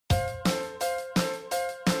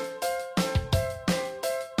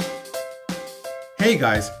Hey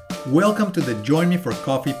guys, welcome to the Join Me for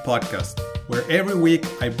Coffee podcast, where every week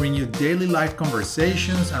I bring you daily life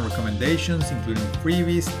conversations and recommendations, including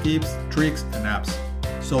freebies, tips, tricks, and apps.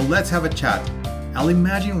 So let's have a chat. I'll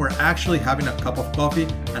imagine we're actually having a cup of coffee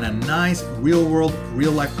and a nice real-world,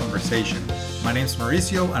 real-life conversation. My name's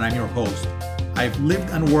Mauricio and I'm your host. I've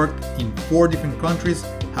lived and worked in 4 different countries,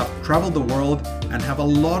 have traveled the world, and have a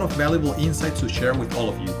lot of valuable insights to share with all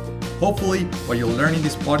of you. Hopefully, what you'll learn in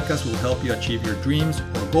this podcast will help you achieve your dreams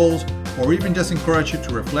or goals, or even just encourage you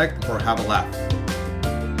to reflect or have a laugh.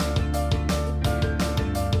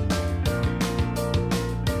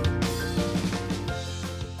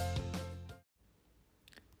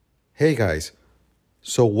 Hey guys,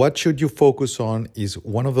 so what should you focus on is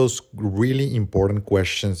one of those really important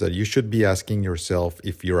questions that you should be asking yourself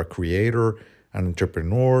if you're a creator, an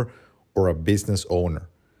entrepreneur, or a business owner.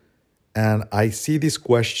 And I see this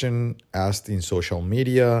question asked in social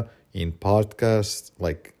media, in podcasts.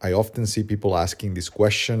 Like I often see people asking this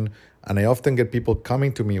question, and I often get people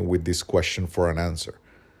coming to me with this question for an answer.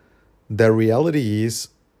 The reality is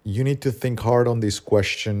you need to think hard on this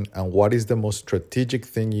question and what is the most strategic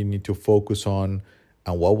thing you need to focus on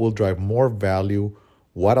and what will drive more value,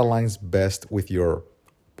 what aligns best with your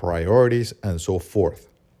priorities, and so forth.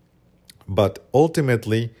 But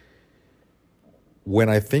ultimately, when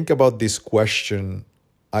I think about this question,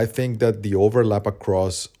 I think that the overlap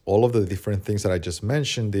across all of the different things that I just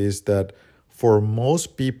mentioned is that for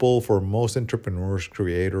most people, for most entrepreneurs,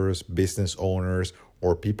 creators, business owners,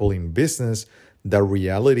 or people in business, the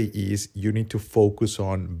reality is you need to focus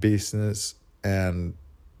on business and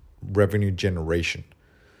revenue generation.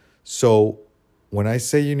 So when I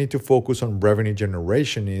say you need to focus on revenue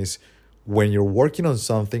generation is when you're working on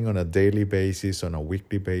something on a daily basis, on a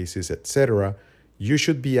weekly basis, etc., you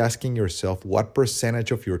should be asking yourself what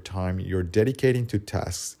percentage of your time you're dedicating to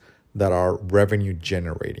tasks that are revenue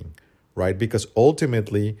generating, right? Because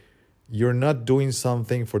ultimately, you're not doing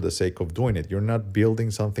something for the sake of doing it. You're not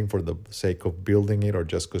building something for the sake of building it or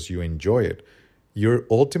just because you enjoy it. You're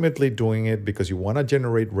ultimately doing it because you want to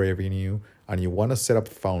generate revenue and you want to set up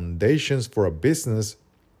foundations for a business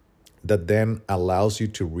that then allows you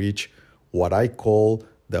to reach what I call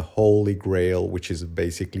the holy grail, which is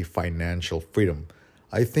basically financial freedom.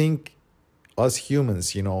 I think us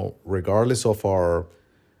humans, regardless of our,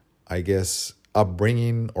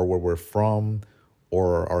 upbringing or where we're from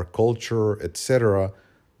or our culture, etc.,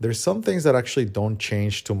 there's some things that actually don't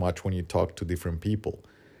change too much when you talk to different people.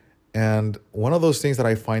 And one of those things that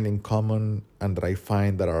I find in common and that I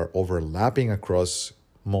find that are overlapping across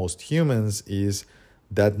most humans is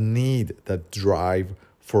that need, that drive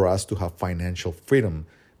for us to have financial freedom.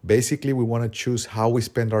 Basically, we want to choose how we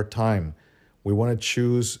spend our time. We want to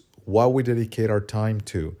choose what we dedicate our time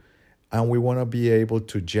to. And we want to be able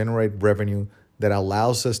to generate revenue that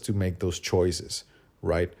allows us to make those choices,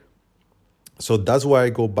 right? So that's why I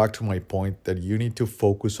go back to my point that you need to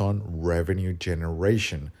focus on revenue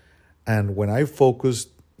generation. And when I focused,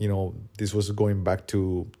 this was going back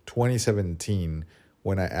to 2017,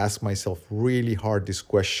 when I asked myself really hard this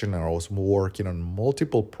question and I was working on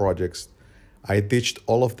multiple projects, I ditched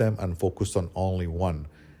all of them and focused on only one.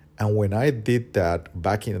 And when I did that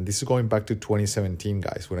and this is going back to 2017,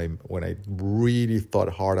 guys, when I really thought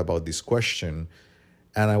hard about this question,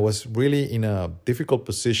 and I was really in a difficult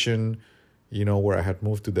position, where I had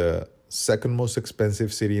moved to the second most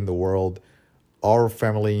expensive city in the world. Our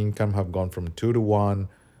family income had gone from 2 to 1.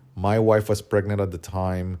 My wife was pregnant at the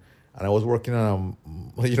time, and I was working on,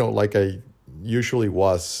 like I usually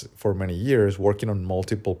was for many years, working on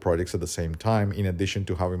multiple projects at the same time, in addition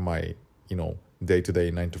to having my,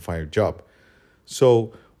 day-to-day 9-to-5 job.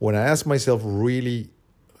 So when I asked myself really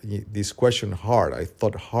this question hard, I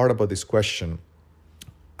thought hard about this question,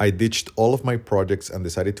 I ditched all of my projects and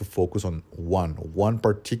decided to focus on one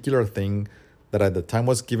particular thing that at the time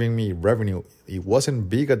was giving me revenue. It wasn't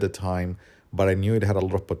big at the time, but I knew it had a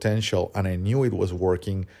lot of potential and I knew it was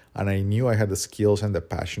working and I knew I had the skills and the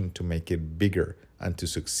passion to make it bigger and to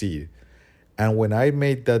succeed. And when I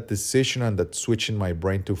made that decision and that switch in my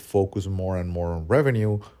brain to focus more and more on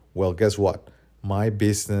revenue, well, guess what? My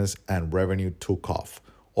business and revenue took off.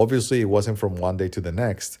 Obviously, it wasn't from one day to the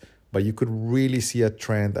next, but you could really see a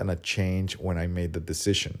trend and a change when I made the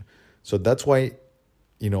decision. So that's why,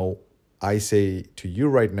 I say to you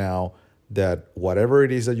right now that whatever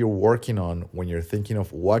it is that you're working on, when you're thinking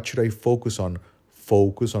of what should I focus on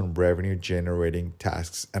revenue generating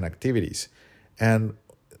tasks and activities. And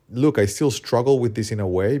look, I still struggle with this in a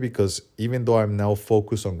way because even though I'm now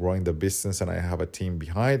focused on growing the business and I have a team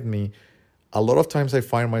behind me, a lot of times I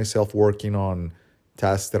find myself working on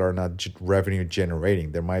tasks that are not revenue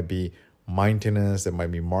generating. There might be maintenance, there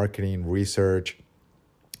might be marketing, research,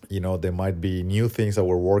 there might be new things that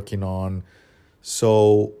we're working on.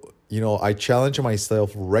 So, I challenge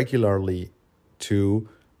myself regularly to,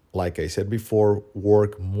 like I said before,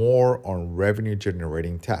 work more on revenue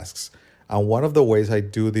generating tasks. And one of the ways I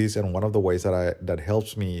do this, and one of the ways that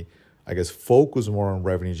helps me, I guess, focus more on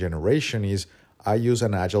revenue generation is I use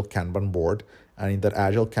an Agile Kanban board. And in that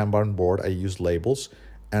Agile Kanban board, I use labels.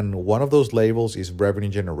 And one of those labels is revenue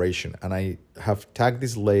generation. And I have tagged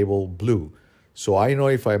this label blue. So I know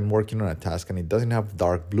if I'm working on a task and it doesn't have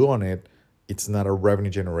dark blue on it, it's not a revenue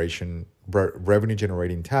generating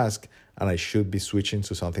task, and I should be switching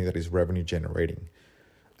to something that is revenue generating.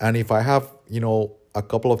 And if I have, a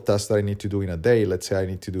couple of tasks that I need to do in a day, let's say I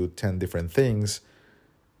need to do 10 different things,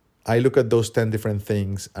 I look at those 10 different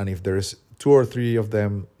things, and if there's 2 or 3 of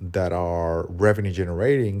them that are revenue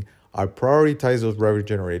generating, I prioritize those revenue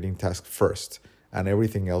generating tasks first, and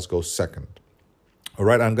everything else goes second. All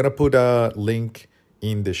right, I'm going to put a link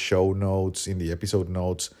in the show notes, in the episode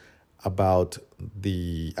notes, about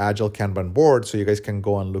the Agile Kanban board, so you guys can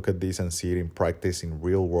go and look at this and see it in practice, in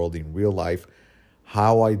real world, in real life,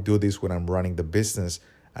 how I do this when I'm running the business,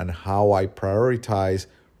 and how I prioritize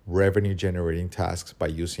revenue generating tasks by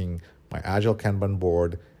using my Agile Kanban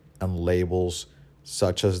board and labels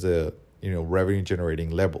such as the revenue generating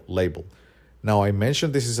label. Now, I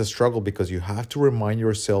mentioned this is a struggle because you have to remind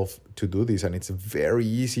yourself to do this, and it's very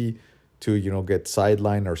easy to get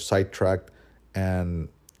sidelined or sidetracked and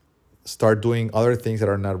start doing other things that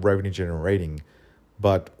are not revenue generating.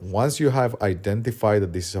 But once you have identified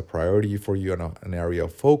that this is a priority for you and an area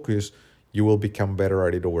of focus, you will become better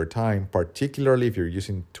at it over time, particularly if you're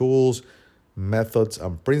using tools, methods,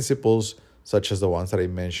 and principles such as the ones that I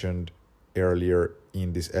mentioned earlier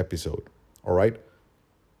in this episode. All right.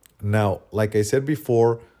 Now, like I said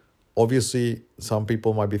before, obviously, some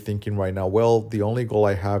people might be thinking right now, well, the only goal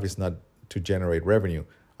I have is not to generate revenue.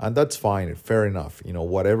 And that's fine, fair enough.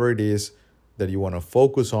 Whatever it is that you want to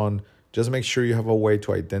focus on, just make sure you have a way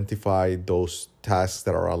to identify those tasks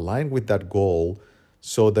that are aligned with that goal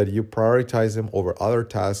so that you prioritize them over other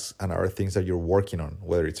tasks and other things that you're working on,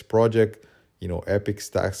 whether it's project, epic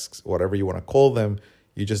tasks, whatever you want to call them.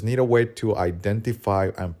 You just need a way to identify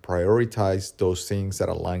and prioritize those things that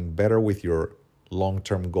align better with your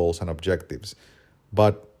long-term goals and objectives.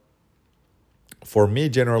 But for me,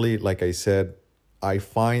 generally, like I said, I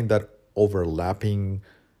find that overlapping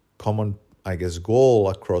common, goal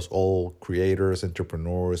across all creators,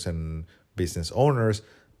 entrepreneurs, and business owners,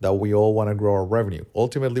 that we all want to grow our revenue.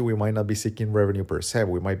 Ultimately, we might not be seeking revenue per se.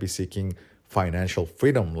 We might be seeking financial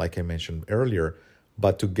freedom, like I mentioned earlier.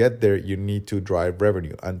 But to get there, you need to drive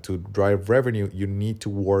revenue. And to drive revenue, you need to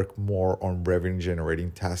work more on revenue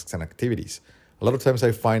generating tasks and activities. A lot of times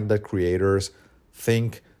I find that creators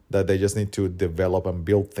think that they just need to develop and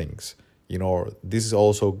build things. This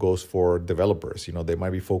also goes for developers. They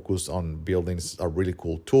might be focused on building a really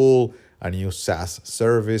cool tool, a new SaaS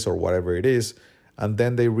service or whatever it is. And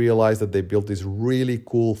then they realize that they built this really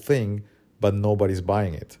cool thing, but nobody's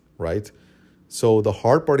buying it, right? So the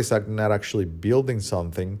hard part is not actually building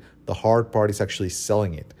something. The hard part is actually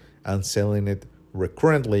selling it and selling it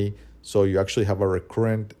recurrently. So you actually have a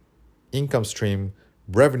recurrent income stream,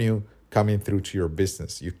 revenue coming through to your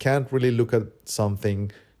business. You can't really look at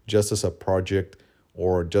something just as a project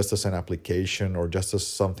or just as an application or just as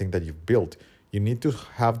something that you've built. You need to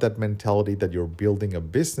have that mentality that you're building a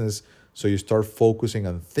business, so you start focusing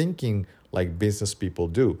and thinking like business people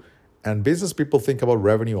do. And business people think about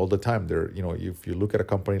revenue all the time. If you look at a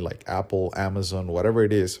company like Apple, Amazon, whatever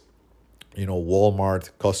it is, Walmart,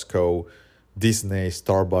 Costco, Disney,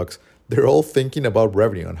 Starbucks, they're all thinking about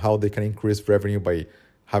revenue and how they can increase revenue by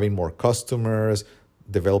having more customers,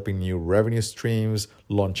 developing new revenue streams,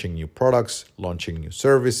 launching new products, launching new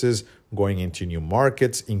services, going into new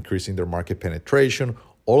markets, increasing their market penetration.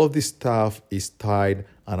 All of this stuff is tied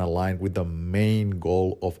and aligned with the main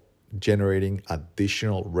goal of generating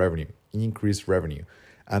additional revenue, increased revenue.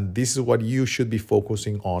 And this is what you should be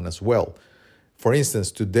focusing on as well. For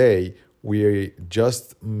instance, today we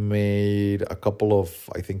just made a couple of,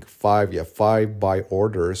 five buy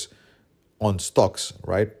orders on stocks,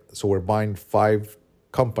 right? So we're buying 5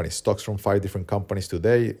 companies, stocks from 5 different companies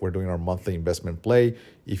today. We're doing our monthly investment play.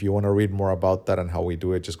 If you want to read more about that and how we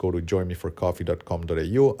do it, just go to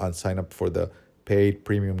joinmeforcoffee.com.au and sign up for the paid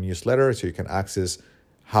premium newsletter so you can access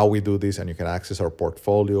how we do this and you can access our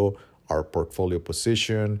portfolio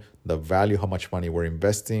position, the value, how much money we're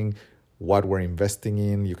investing, what we're investing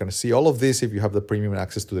in. You can see all of this if you have the premium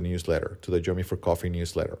access to the newsletter, to the Join Me for Coffee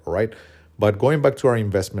newsletter, all right? But going back to our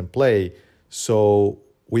investment play, so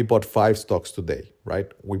we bought 5 stocks today,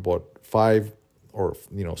 right? We bought 5 or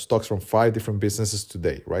stocks from 5 different businesses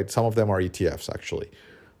today, right? Some of them are ETFs actually.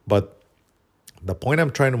 But the point I'm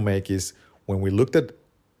trying to make is when we looked at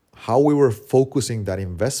how we were focusing that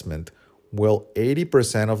investment, well,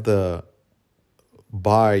 80% of the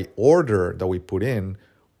buy order that we put in,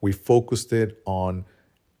 we focused it on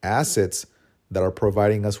assets that are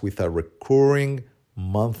providing us with a recurring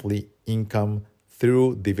monthly income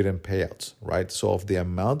through dividend payouts, right? So of the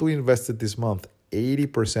amount we invested this month,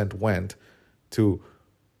 80% went to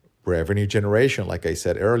revenue generation. Like I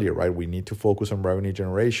said earlier, right? We need to focus on revenue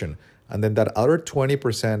generation. And then that other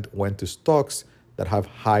 20% went to stocks that have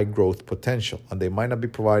high growth potential. And they might not be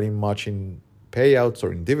providing much in payouts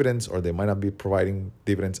or in dividends, or they might not be providing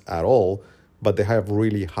dividends at all, but they have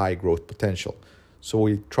really high growth potential. So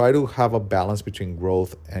we try to have a balance between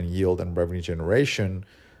growth and yield and revenue generation,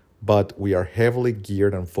 but we are heavily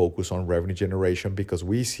geared and focused on revenue generation because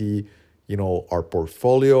we see, our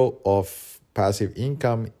portfolio of passive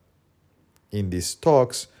income in these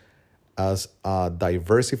stocks as a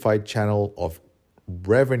diversified channel of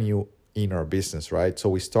revenue in our business, right? So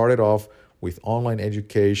we started off with online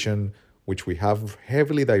education, which we have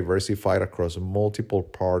heavily diversified across multiple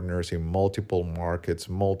partners in multiple markets,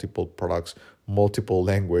 multiple products, multiple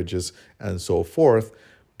languages, and so forth.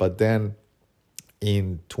 But then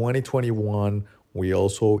in 2021, we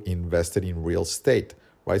also invested in real estate,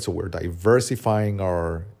 right? So we're diversifying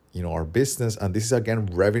our business, and this is again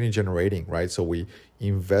revenue generating, right? So we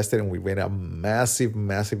invested and we made a massive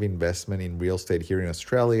investment in real estate here in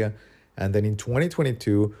Australia. And then in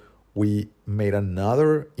 2022, we made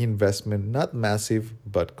another investment, not massive,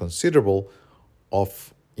 but considerable,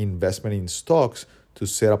 of investment in stocks to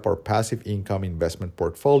set up our passive income investment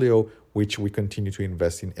portfolio, which we continue to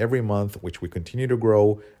invest in every month, which we continue to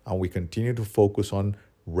grow, and we continue to focus on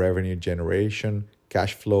revenue generation,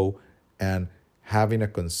 cash flow, and having a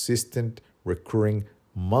consistent, recurring,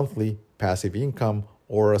 monthly passive income,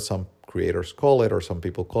 or as some creators call it, or some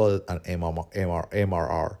people call it, an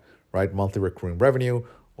MRR, right? Monthly recurring revenue,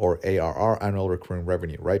 or ARR, annual recurring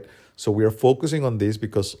revenue, right? So we are focusing on this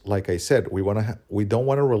because, like I said, we don't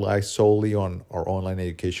want to rely solely on our online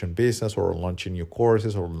education business, or launching new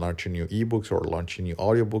courses, or launching new ebooks, or launching new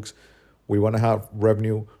audiobooks. We want to have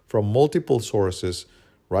revenue from multiple sources,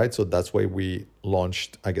 right? So that's why we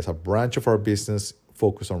launched, I guess, a branch of our business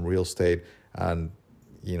focused on real estate, and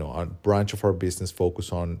a branch of our business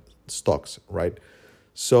focused on stocks, right?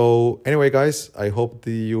 So anyway, guys, I hope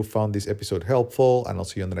that you found this episode helpful, and I'll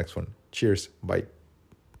see you on the next one. Cheers. Bye.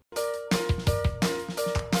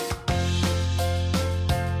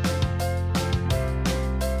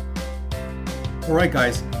 All right,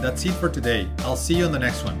 guys, that's it for today. I'll see you on the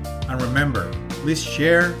next one. And remember, please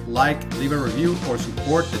share, like, leave a review, or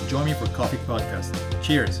support the Join Me for Coffee podcast.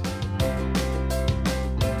 Cheers.